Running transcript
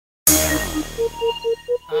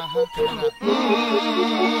Coming up. Let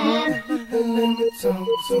me talk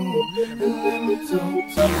to him. Let me talk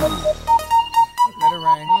to him. Let it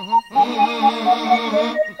rain.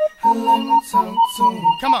 Let me talk to him.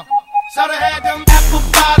 Come on. So they had them apple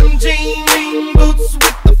bottom jean boots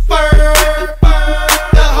with the fur.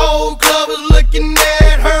 The whole club was looking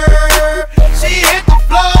at her. She hit the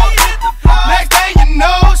floor. Next thing you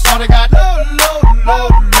know, shorty got low.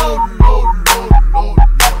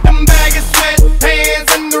 Them baggy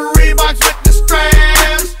sweatpants and the Reeboks with the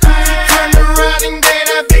straps. She turned around and gave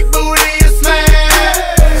that big booty a slam.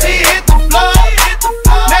 She hit the floor.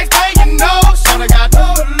 Next thing you know, shorty got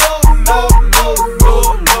low.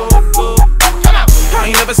 I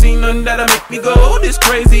ain't never seen nothing that'll make me go this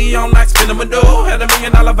crazy. I'm like spinning my dough. Had $1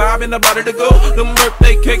 million vibe in the body to go. Them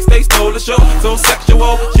birthday cakes, they stole the show. So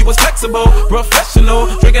sexual, she was flexible, professional,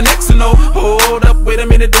 drinking Xano. Hold up, wait a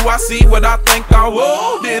minute, do I see what I think I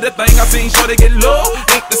will? Did a thing I seen, sure they get low.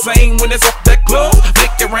 Ain't the same when it's up that close.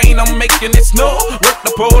 Make it rain, I'm making it snow. Work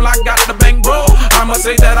the pole, I got the bang bro. I must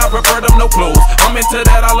say that I prefer them no clothes. I'm into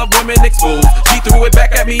that, I love women exposed. She threw it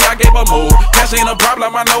back at me, I gave her more. Cash ain't a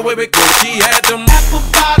problem, I know where it goes. She had them Apple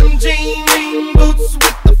bottom jean boots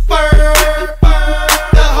with the